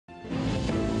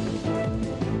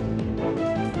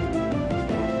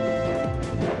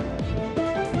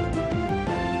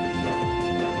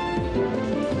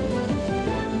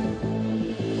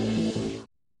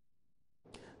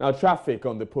Now, traffic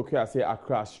on the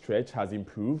Pokuase-Accra stretch has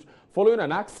improved following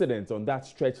an accident on that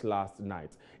stretch last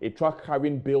night. A truck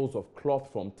carrying bales of cloth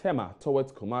from Tema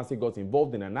towards Kumasi got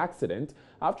involved in an accident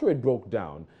after it broke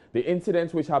down. The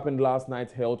incident, which happened last night,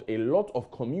 held a lot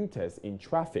of commuters in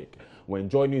traffic. When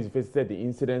Joy News visited the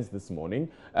incidents this morning,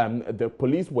 the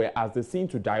police were at the scene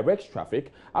to direct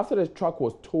traffic after the truck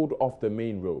was towed off the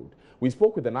main road. We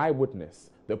spoke with an eyewitness,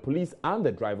 the police and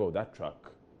the driver of that truck.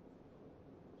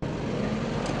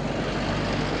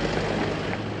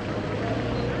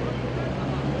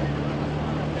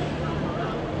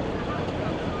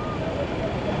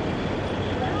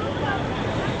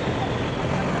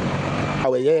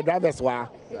 Yeah, drivers were.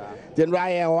 Then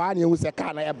one you say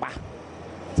can eba.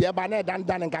 Tie ba na dan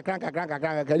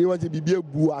kakran you want to be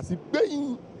bu asi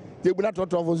pein. Tie bu na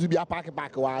trotro fo bi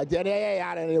park wa. Je na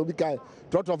ya na obi kan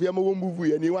trotro fo mo move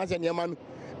ye ni wan se ne ma no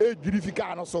e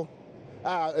dwurifika no so.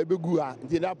 Ebegu a.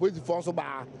 Tie na police fo so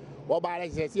ba. Wo ba le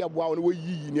se se aboa wo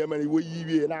yi ne ma wo yi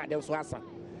wie na de so asa.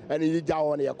 Ene yi ja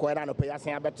wo ne ye ko na no pe ya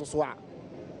san abeto so a.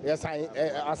 Yes I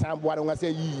asan boa no say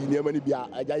yi ne ma ni bia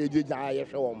aja ye gya ye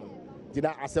hwe wo mo.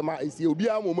 Dina asema isi obi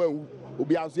amomu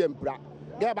obi anso empra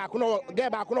ge ba ko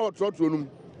no trotro num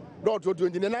do trotro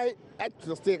ndine na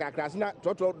extra kakra na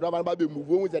trotro do ba be move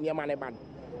wo ze ne ma ne ban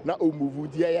na o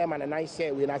move die ye ma na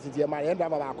share we na tie ma ye do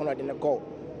ba ko no de ne call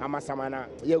amasama na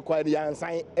ye kwa ya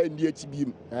nsan andi achi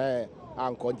bim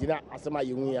an kontina asema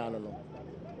ye hu ya no no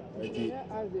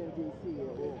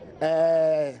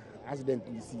accident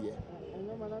isi ye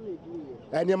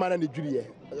any man and the jury.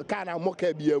 Can I mock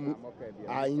a beamu?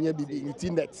 I never be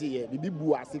in that tea, the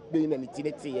bibu are sick pain and it's in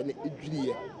a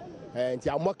jury. And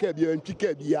I mock a beer and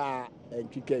chicken beer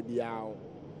and chicken beer.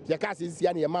 The cast is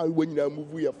young man when you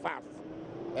move your fast.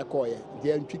 A coy,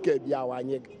 the and chicken beer, I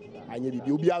need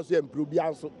you be also and prove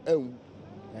also own.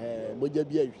 Would you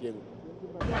be a shame?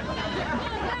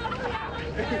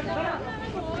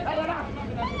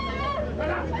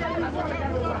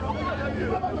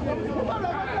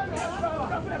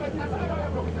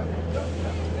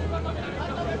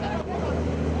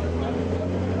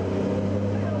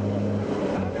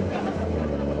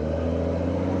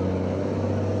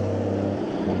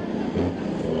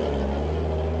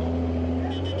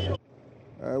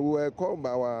 We were called by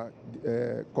our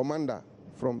commander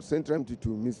from Central MT2,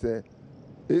 Mr.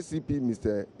 ACP,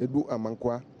 Mr. Edu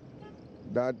Amankwa,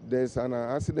 that there's an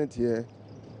accident here.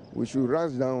 We should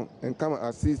rush down and come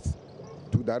assist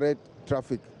to direct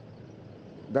traffic.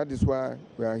 That is why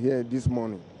we are here this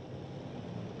morning.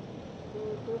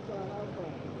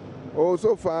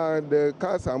 So far the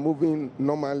cars are moving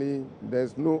normally.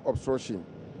 There's no obstruction.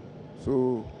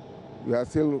 So we are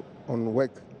still on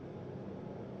work.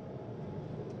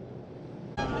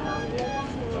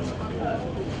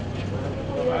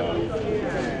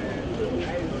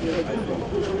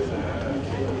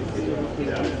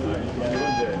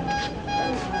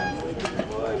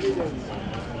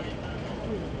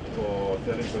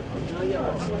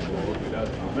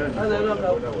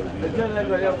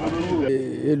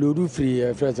 Eluru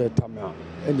free Fraser Tamia,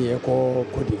 any echo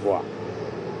Cote d'Ivoire,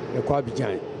 a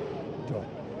Quabijan.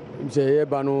 Say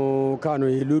Bano Cano,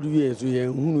 Eluru, so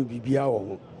you be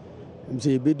Biao.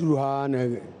 Say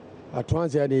Bedruhan, a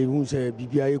transit, who say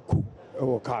Bibiaco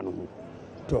or Cano.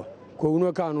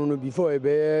 Kono Cano before a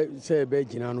bear say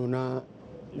Bejinano na,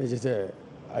 let's say,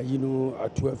 you know, a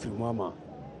 12 mama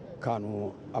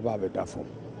Cano above a dafo.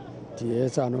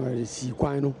 Tiesa no si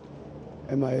kwano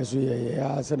ema yeso ye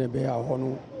ya se ne be ya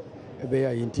hono e be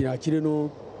ya intina chire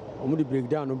no omo di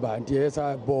breakdown no ba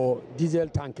tiesa bo diesel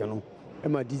tank no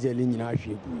ema diesel nyina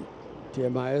hwe bu tie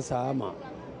ma esa ama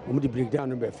omo di breakdown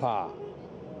no be fa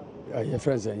ye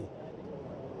friends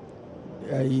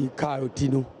ai car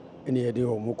tino ene ye de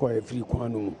omo ko e free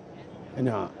kwano mu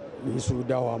ena yeso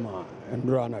dawa ma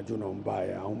endura na jono mba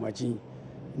ya omachi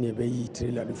ne be yi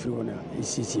trailer no free wona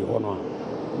AICC hono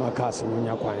Makas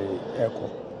Munya Kwan Echo.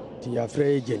 The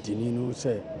Afraid agent in no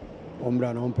say,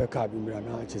 Ombra no Peka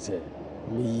Bimbrana, she said,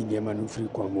 me near Manu Free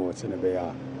Quamo,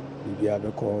 Senabea,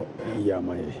 Bibiabeco,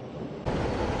 Yamae.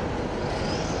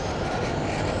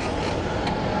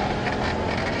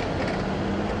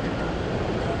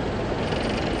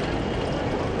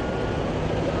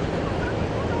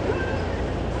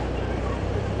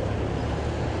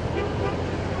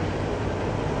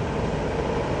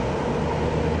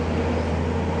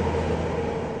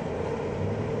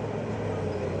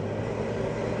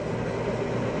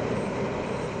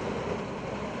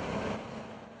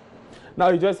 Now,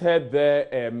 you just heard there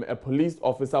a police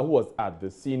officer who was at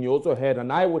the scene. You also heard an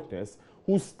eyewitness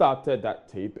who started that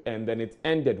tape, and then it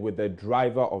ended with the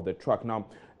driver of the truck. Now,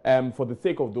 For the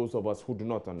sake of those of us who do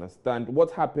not understand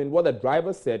what happened, what the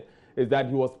driver said is that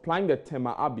he was plying the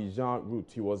Tema-Abidjan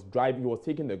route. He was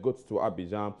taking the goods to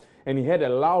Abidjan, and he heard a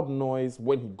loud noise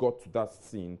when he got to that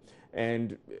scene.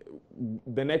 And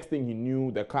the next thing he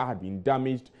knew, the car had been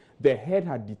damaged. The head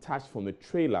had detached from the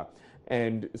trailer,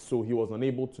 and so he was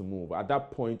unable to move. At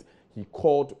that point, he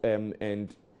called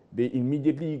and they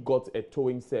immediately got a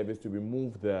towing service to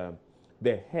remove the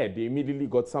head. They immediately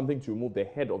got something to remove the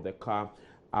head of the car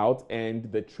out,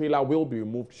 and the trailer will be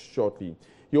removed shortly.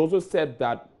 He also said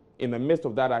that in the midst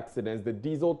of that accident, the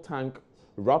diesel tank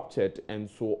ruptured, and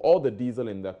so all the diesel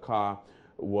in the car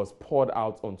was poured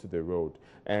out onto the road.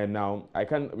 And now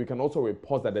we can also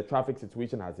report that the traffic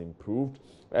situation has improved,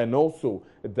 and also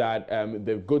that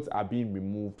the goods are being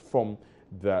removed from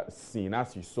the scene,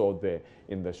 as you saw there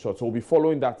in the shot. So we'll be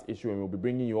following that issue, and we'll be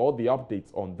bringing you all the updates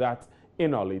on that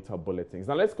in our later bulletins.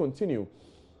 Now let's continue.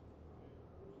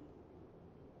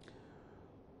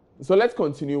 So let's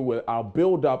continue with our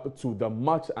build-up to the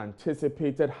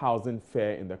much-anticipated housing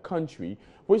fair in the country,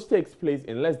 which takes place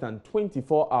in less than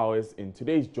 24 hours in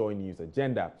today's Joy News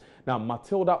agenda. Now,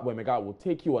 Matilda Wemega will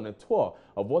take you on a tour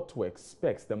of what to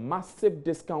expect, the massive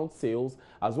discount sales,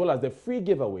 as well as the free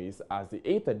giveaways as the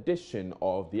 8th edition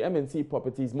of the M&C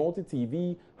Properties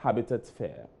Multi-TV Habitat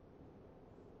Fair.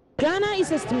 Ghana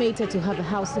is estimated to have a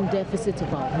housing deficit of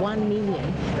about 1 million,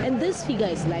 and this figure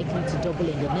is likely to double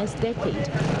in the next decade,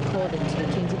 according to the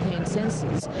 2010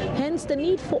 census. Hence, the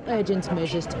need for urgent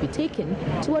measures to be taken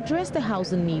to address the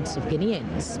housing needs of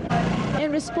Ghanaians.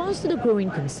 In response to the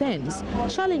growing concerns,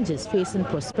 challenges facing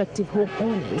prospective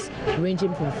homeowners,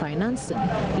 ranging from financing,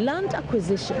 land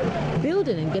acquisition,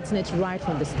 building and getting it right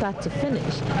from the start to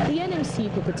finish, the M&C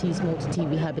Properties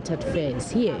Multi-TV Habitat Fair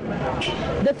is here.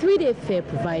 The 3-day fair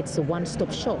provides a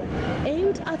one-stop shop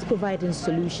aimed at providing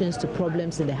solutions to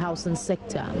problems in the housing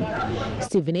sector.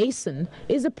 Stephen Asen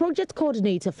is the project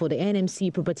coordinator for the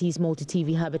M&C Properties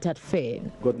Multi-TV Habitat Fair.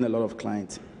 Gotten a lot of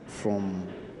clients from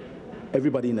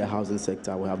everybody in the housing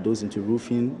sector. We have those into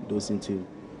roofing, those into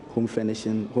home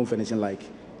furnishing like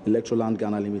Electroland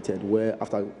Ghana Limited, where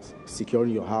after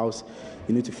securing your house,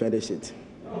 you need to furnish it.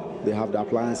 They have the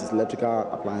appliances,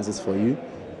 electrical appliances for you.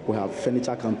 We have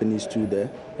furniture companies too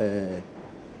there.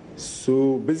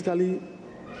 So basically,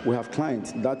 we have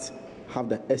clients that have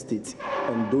the estate,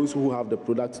 and those who have the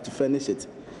product to furnish it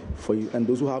for you, and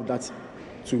those who have that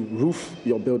to roof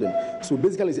your building. So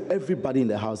basically, it's everybody in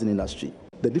the housing industry.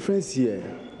 The difference here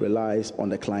relies on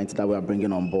the clients that we are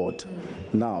bringing on board.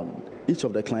 Now, each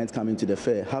of the clients coming to the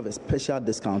fair have a special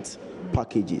discount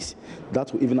packages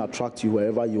that will even attract you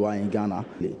wherever you are in Ghana.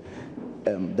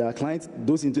 There are clients,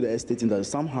 those into the estate industry,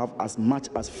 some have as much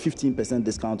as 15%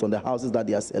 discount on the houses that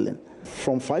they are selling.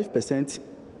 From 5%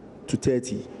 to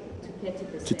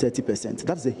 30%.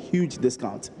 That's a huge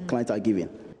discount clients are giving.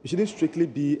 It shouldn't strictly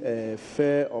be a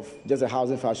fair of just a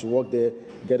housing fair. I should walk there,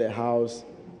 get a house.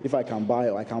 If I can buy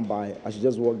or I can't buy, I should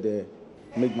just walk there,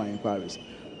 make my inquiries.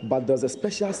 But there's a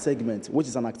special segment, which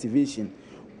is an activation,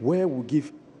 where we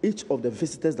give each of the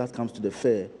visitors that comes to the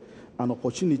fair an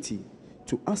opportunity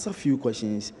to answer a few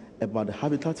questions about the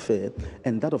Habitat Fair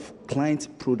and that of client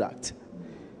product.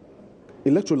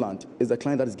 Electroland is the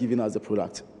client that is giving us the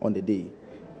product on the day.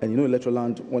 And you know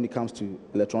Electroland, when it comes to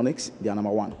electronics, they are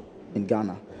 #1 in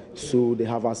Ghana. So they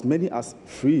have as many as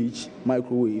fridge,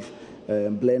 microwave,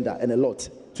 blender, and a lot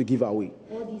to give away.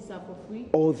 All these are for free?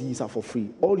 All these are for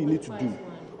free. All you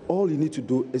need to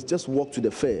do is just walk to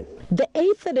the fair. The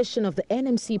 8th edition of the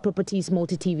M&C Properties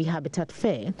Multi-TV Habitat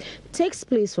Fair takes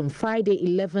place from Friday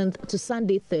 11th to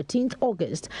Sunday 13th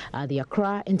August at the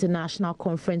Accra International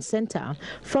Conference Center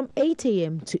from 8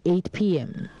 a.m. to 8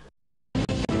 p.m.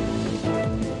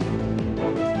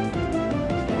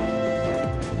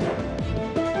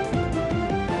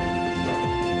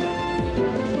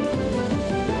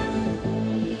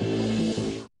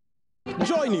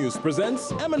 Joy News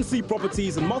presents M&C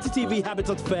Properties and Multi-TV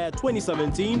Habitat Fair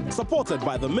 2017, supported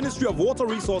by the Ministry of Water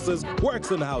Resources,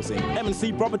 Works and Housing.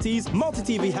 M&C Properties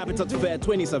Multi-TV Habitat Fair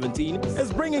 2017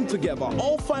 is bringing together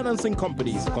all financing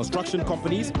companies, construction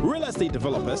companies, real estate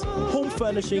developers, home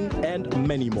furnishing, and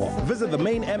many more. Visit the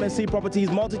main M&C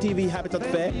Properties Multi-TV Habitat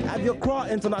Fair at the Accra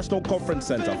International Conference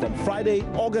Center from Friday,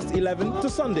 August 11 to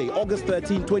Sunday, August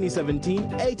 13,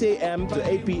 2017, 8 a.m. to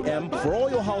 8 p.m. for all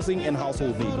your housing and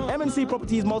household needs. M&C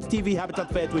Properties Multi-TV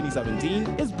Habitat Fair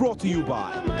 2017 is brought to you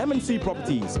by M&C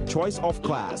Properties, choice of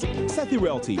class. Sethi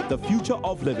Realty, the future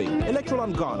of living.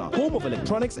 Electroland Ghana, home of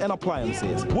electronics and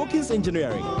appliances. Wilkins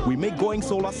Engineering, we make going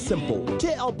solar simple.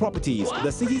 JL Properties, the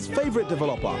city's favorite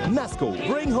developer. NASCO,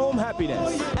 bring home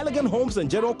happiness. Elegant Homes and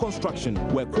General Construction,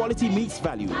 where quality meets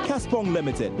value. Caspong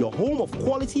Limited, your home of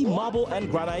quality marble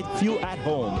and granite. Feel at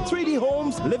home. 3D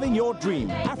Homes, living your dream.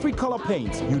 Africolor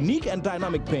Paints, unique and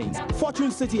dynamic paints.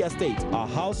 Fortune City Estate, our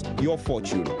house, your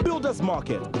fortune. Builders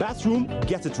Market, bathroom,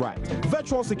 get it right.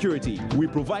 Virtual Security, we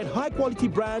provide high quality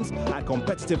brands at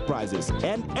competitive prices.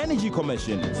 And Energy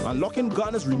Commission, unlocking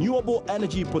Ghana's renewable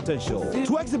energy potential.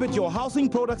 To exhibit your housing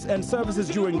products and services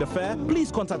during the fair,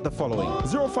 please contact the following: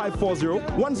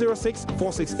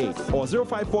 0540-106-468 or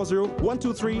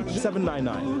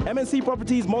 0540-123-799. M&C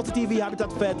Properties Multi-TV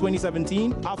Habitat Fair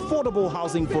 2017, affordable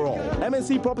housing for all.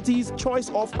 M&C Properties, choice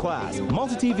of class.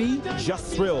 Multi-TV,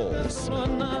 just thrills.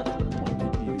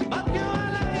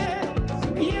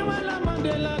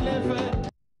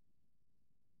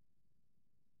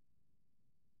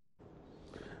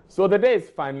 So the day is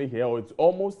finally here, or it's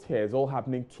almost here. It's all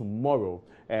happening tomorrow,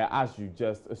 as you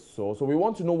just saw. So we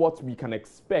want to know what we can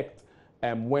expect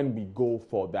when we go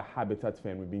for the Habitat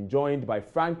Fair. We've been joined by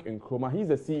Frank Nkrumah. He's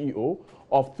the CEO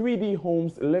of 3D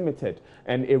Homes Limited,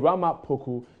 and Irama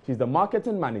Poku. She's the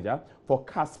marketing manager for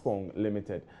Caspong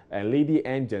Limited. Lady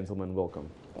and gentlemen, welcome.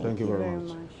 Thank you very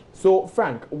much. So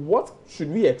Frank, what should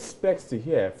we expect to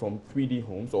hear from 3D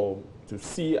Homes, or to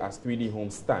see as 3D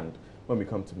Homes stand when we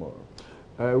come tomorrow?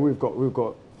 We've got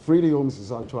 3D Homes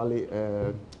is actually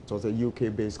it was a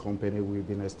UK-based company. We've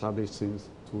been established since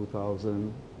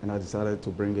 2000, and I decided to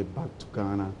bring it back to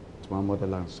Ghana, to my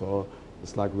motherland. So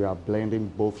it's like we are blending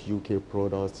both UK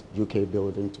products, UK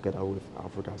building together with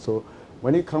Africa. So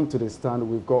when it comes to the stand,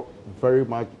 we've got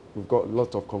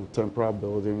lots of contemporary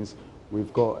buildings.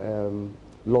 We've got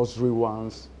luxury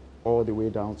ones, all the way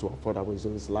down to affordable.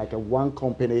 So it's like a one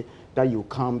company that you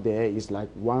come there. It's like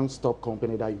one-stop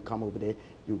company that you come over there.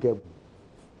 You get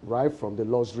right from the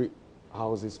luxury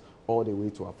houses all the way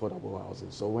to affordable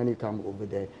houses. So when you come over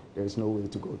there, there's no way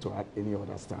to go to any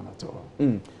other stand at all.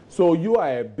 So you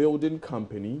are a building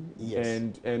company. Yes.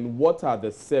 And what are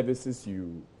the services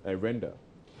you render?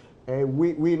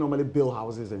 We normally build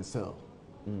houses and sell.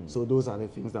 So those are the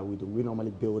things that we do. We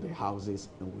normally build the houses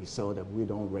and we sell them. We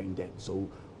don't rent them. So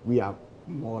we are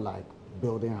more like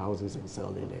building houses and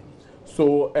selling them.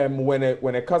 So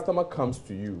when a customer comes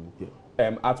to you,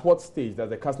 at what stage does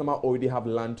the customer already have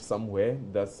land somewhere?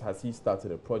 Has he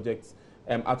started a project?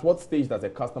 At what stage does a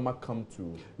customer come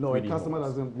to? No, a customer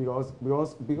doesn't,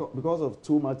 because of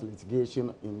too much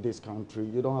litigation in this country.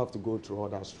 You don't have to go through all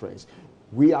that stress.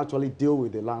 We actually deal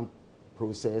with the land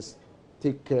process,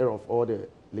 take care of all the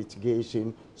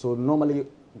litigation. So normally,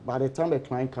 by the time the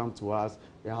client comes to us,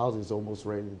 the house is almost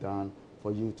ready done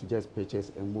for you to just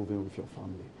purchase and move in with your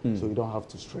family. So you don't have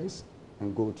to stress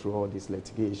and go through all this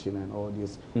litigation and all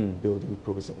this building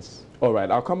process. All right,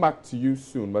 I'll come back to you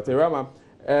soon. But Irama,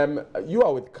 you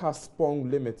are with Caspong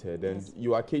Limited, and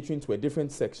you are catering to a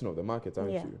different section of the market,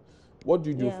 aren't you? What do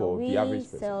you do for the average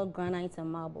person? We sell granite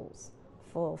and marbles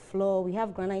for floor. We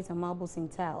have granite and marbles in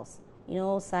tiles,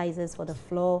 all sizes for the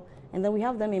floor. And then we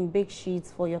have them in big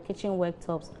sheets for your kitchen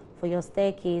worktops, for your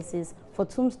staircases, for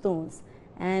tombstones,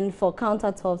 and for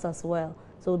countertops as well.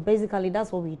 So basically,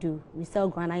 that's what we do. We sell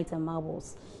granite and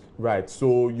marbles. Right.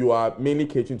 So you are mainly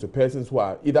catering to persons who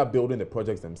are either building the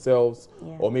projects themselves,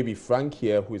 or maybe Frank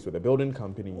here, who is with a building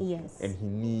company, and he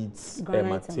needs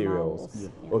materials.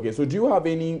 Okay. So do you have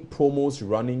any promos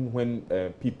running when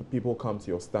people come to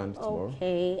your stand tomorrow?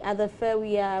 Okay. At the fair,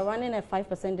 we are running a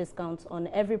 5% discount on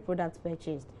every product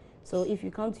purchased. So if you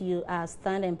come to our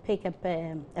stand and pick up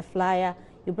a flyer,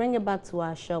 you bring it back to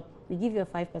our shop, we give you a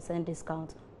 5%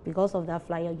 discount. Because of that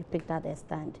flyer you picked at the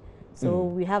stand. So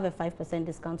we have a 5%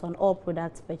 discount on all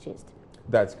products purchased.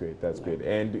 That's great, that's great.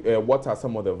 And what are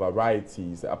some of the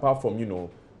varieties, apart from,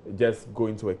 just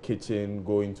going to a kitchen,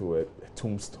 going to a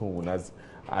tombstone,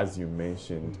 as you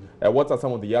mentioned, what are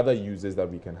some of the other uses that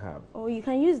we can have? Oh, you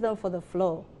can use them for the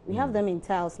floor. We have them in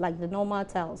tiles, like the normal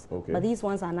tiles, but these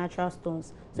ones are natural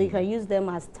stones. So you can use them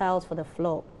as tiles for the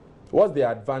floor. What's the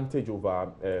advantage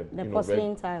over the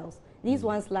porcelain tiles? These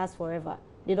ones last forever.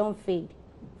 They don't fade.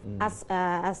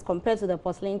 As compared to the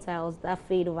porcelain tiles that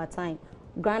fade over time,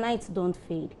 granites don't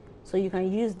fade. So you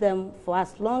can use them for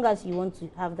as long as you want to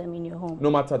have them in your home.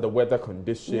 No matter the weather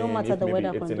condition, no matter the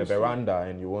weather condition. It's in a veranda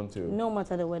and you want to... No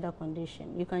matter the weather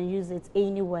condition. You can use it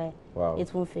anywhere. Wow.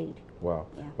 It won't fade. Wow.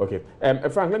 Yeah. Okay.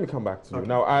 Frank, let me come back to you.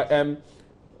 Now,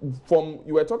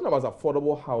 you were talking about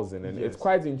affordable housing, and it's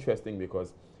quite interesting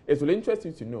because it will interest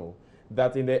you to know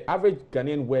that in the average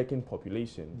Ghanaian working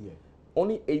population, Yeah.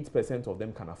 only 8% of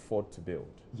them can afford to build.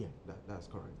 Yeah, that's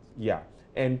correct. Yeah.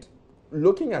 And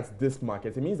looking at this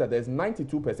market, it means that there's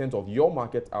 92% of your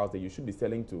market out there you should be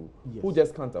selling to who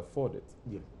just can't afford it.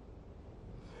 Yeah.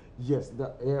 Yes,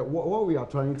 what we are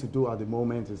trying to do at the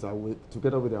moment is that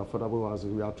together with the affordable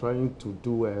housing, we are trying to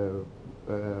do a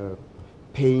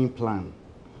paying plan.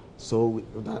 So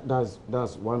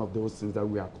that's one of those things that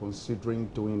we are considering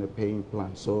doing, a paying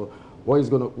plan. So what is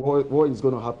going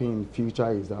to happen in the future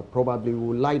is that probably we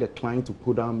would like the client to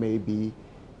put down maybe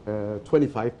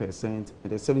 25%, and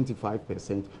the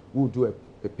 75% we'll do a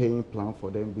paying plan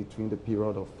for them between the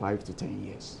period of 5 to 10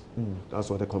 years. That's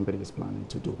what the company is planning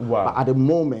to do. Wow. But at the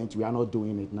moment, we are not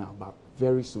doing it now, but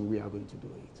very soon we are going to do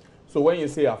it. So when you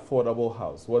say affordable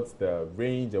house, what's the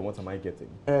range and what am I getting?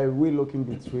 We're looking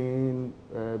between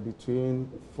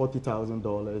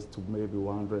 $40,000 to maybe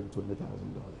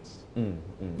 $120,000.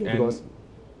 Yeah, because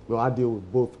I deal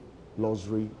with both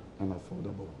luxury and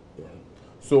affordable. Yeah.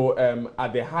 So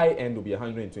at the high end will be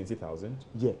 120,000.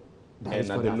 Yeah. That is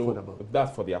for the affordable.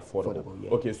 That's for the affordable.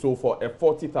 Yeah. Okay, so for a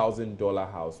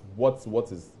 $40,000 house, what does it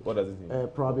mean?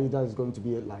 Probably that is going to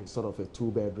be like sort of a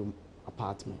 2-bedroom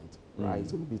apartment, right?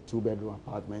 It's going to be 2-bedroom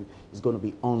apartment. It's going to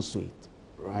be ensuite,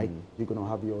 right? You're going to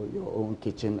have your own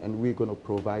kitchen, and we're going to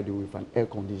provide you with an air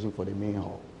conditioning for the main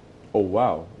hall. Oh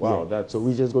wow, wow! Yeah. So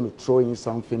we're just going to throw in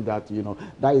something that, you know,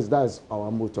 that's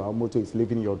our motto. Our motto is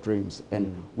living your dreams,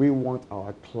 and we want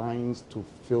our clients to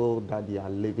feel that they are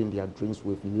living their dreams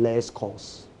with less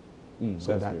cost.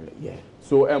 So that, yeah.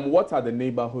 So what are the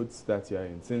neighborhoods that you're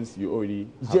in? Since you already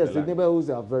have the neighborhoods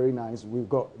are very nice. We've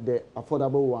got the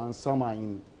affordable ones. Some are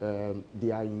in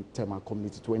they are in Tema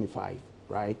Community 25,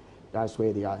 right? That's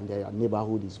where they are, and their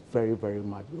neighborhood is very, very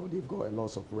much. You know, they've got a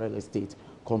lot of real estate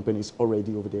companies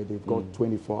already over there. They've got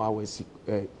 24 hours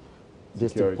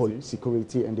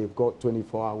security, and they've got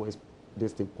 24 hours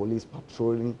police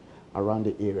patrolling around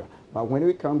the area. But when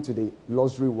we come to the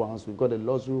luxury ones, we've got the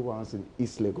luxury ones in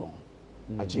East Legon,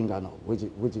 Ajingano, which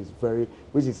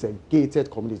is a gated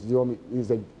community. It's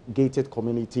a gated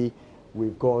community.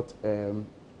 We've got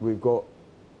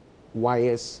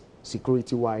wires,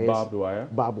 security wires,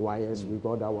 barbed wires. We've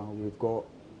got that one. We've got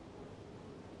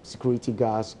security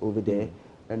guards over there,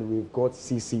 and we've got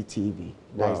CCTV.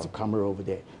 That is the camera over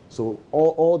there. So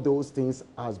all those things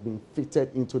has been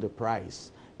fitted into the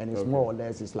price, and it's more or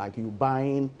less, it's like you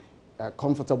buying a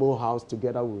comfortable house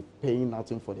together with paying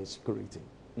nothing for the security.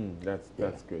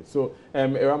 That's great. So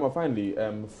Irama, finally,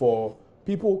 for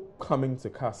people coming to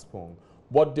Kaspong,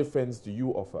 what difference do you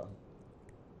offer?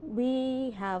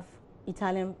 We have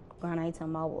Italian granite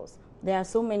and marbles. There are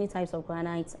so many types of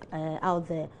granite out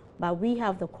there, but we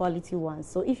have the quality ones.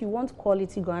 So if you want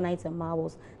quality granite and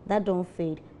marbles that don't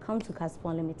fade, come to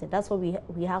Kaspong Limited. That's what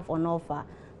we have on offer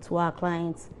to our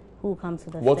clients who come to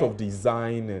the fair. What of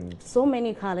design and? So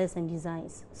many colors and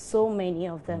designs, so many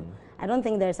of them. I don't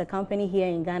think there's a company here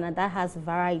in Ghana that has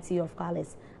variety of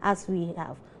colors as we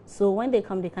have. So when they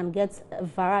come, they can get a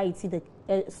variety,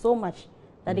 so much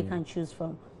that they can choose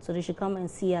from. So they should come and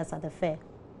see us at the fair.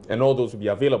 And all those will be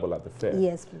available at the fair?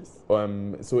 Yes, please.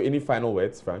 So any final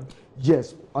words, Frank?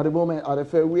 Yes. At the moment, at the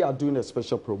fair, we are doing a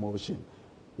special promotion.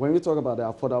 When we talk about the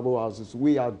affordable houses,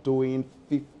 we are doing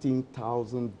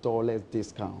 $15,000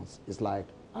 discounts. It's like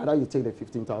either you take the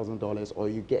 $15,000 or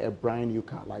you get a brand new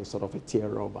car, like sort of a tear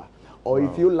rubber. Or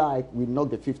if you like, we knock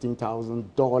the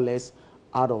 $15,000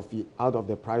 out of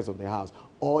the price of the house.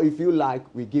 Or if you like,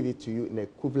 we give it to you in the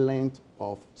equivalent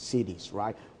of cedis,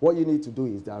 right? What you need to do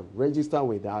is that register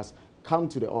with us, come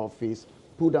to the office,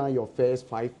 put down your first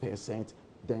 5%,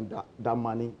 then that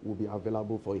money will be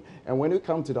available for you. And when you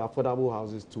come to the affordable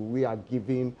houses too, we are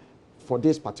giving, for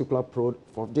this particular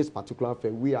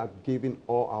fair, we are giving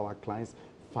all our clients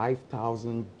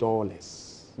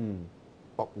 $5,000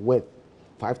 worth.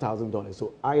 $5,000.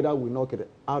 So either we knock it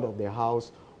out of the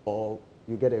house, or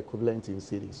you get the equivalent in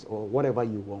cities, or whatever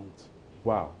you want.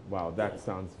 Wow, wow, that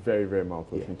sounds very, very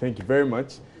mouthwatering. Thank you very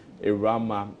much,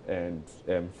 Irama and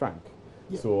Frank.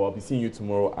 So I'll be seeing you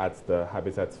tomorrow at the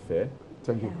Habitat Fair.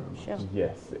 Thank you very much.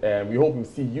 Yes, we hope we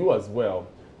see you as well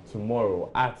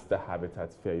tomorrow at the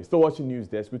Habitat Fair. You're still watching News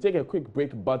Desk. We'll take a quick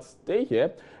break, but stay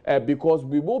here because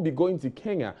we will be going to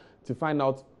Kenya to find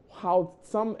out how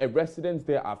some residents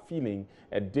there are feeling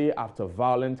a day after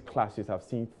violent clashes have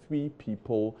seen 3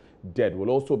 people dead. We'll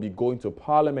also be going to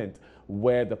Parliament,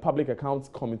 where the Public Accounts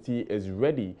Committee is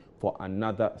ready for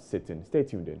another sitting. Stay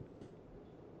tuned in.